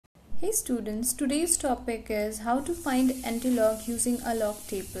Hey students, today's topic is how to find antilog using a log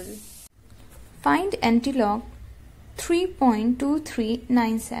table. Find antilog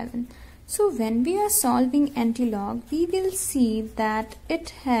 3.2397. So when we are solving antilog, we will see that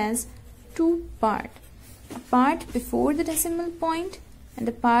it has two parts. A part before the decimal point and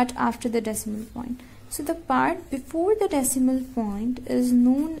the part after the decimal point. So the part before the decimal point is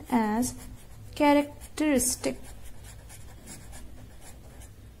known as characteristic,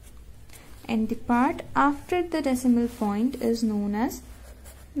 and the part after the decimal point is known as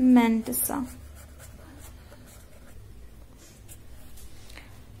mantissa.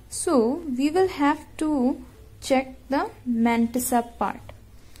 So we will have to check the mantissa part.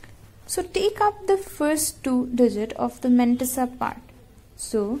 So take up the first two digits of the mantissa part.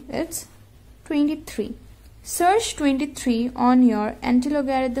 So it's 23. Search 23 on your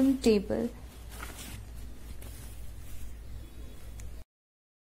antilogarithm table.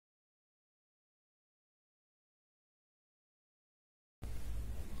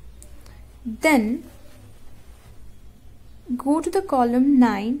 Then go to the column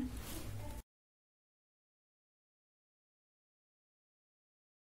 9.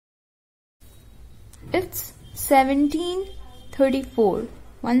 It's 1734,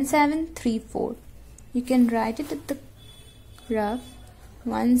 1734. You can write it at the rough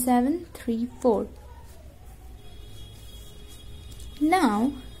 1734.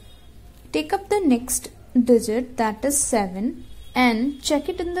 Now take up the next digit, that is 7, and check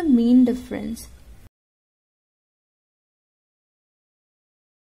it in the mean difference.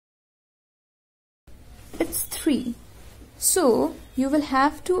 It's 3. So you will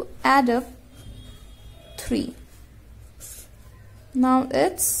have to add up 3. Now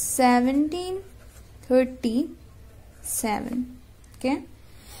it's 1737. Okay.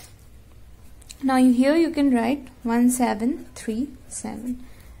 Now here you can write 1737.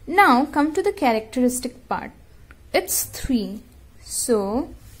 Now come to the characteristic part. It's 3.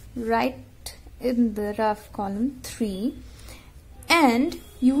 So write in the rough column 3, and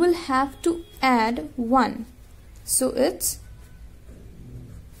you will have to add 1. So it's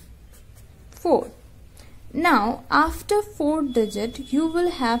 4. Now after 4 digit you will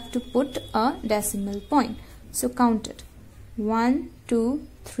have to put a decimal point. So count it. 1, 2,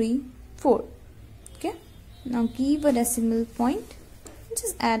 3, 4. Okay. Now give a decimal point.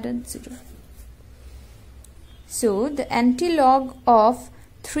 Just add a 0. So the antilog of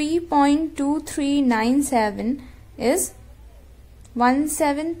 3.2397 is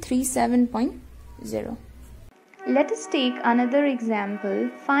 1737.0. Let us take another example.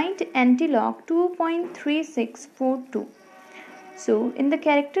 Find antilog 2.3642. So in the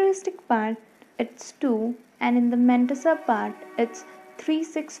characteristic part it's 2, and in the mantissa part it's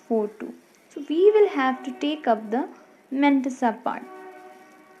 3642. So we will have to take up the mantissa part.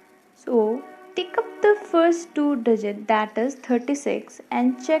 So take up the first two digits, that is 36,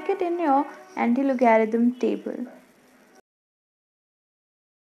 and check it in your antilogarithm table.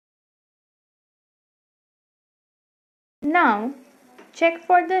 Now check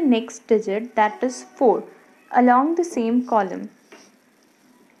for the next digit, that is 4, along the same column.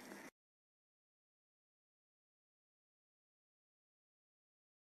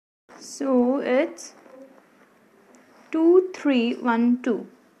 So it's 2312.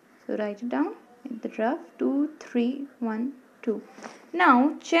 So write it down in the rough 2312.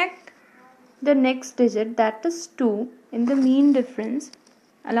 Now check the next digit, that is 2, in the mean difference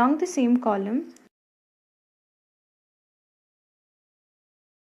along the same column.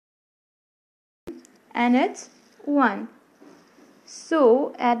 And it's 1.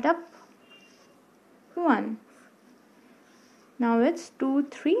 So add up 1. Now it's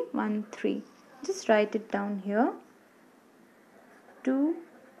 2313. Just write it down here.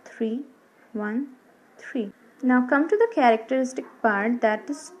 2313. Now come to the characteristic part, that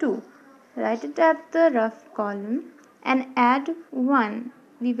is 2. Write it at the rough column and add 1.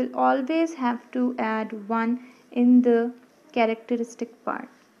 We will always have to add 1 in the characteristic part.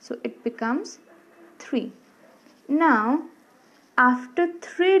 So it becomes 3. Now after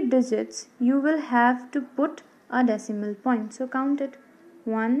 3 digits you will have to put a decimal point. So count it.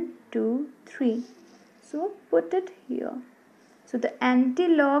 1, 2, 3. So put it here. So the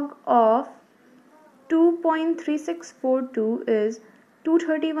antilog of 2.3642 is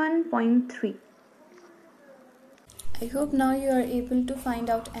 231.3. I hope now you are able to find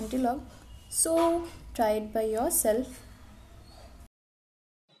out antilog. So try it by yourself.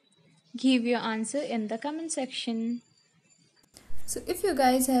 Give your answer in the comment section. So if you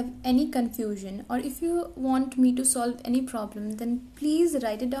guys have any confusion, or if you want me to solve any problem, then please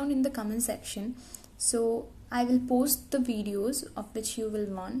write it down in the comment section. So I will post the videos of which you will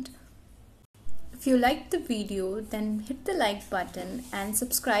want, If you liked the video, then hit the like button and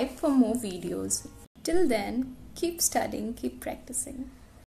subscribe for more videos. Till then, keep studying, keep practicing.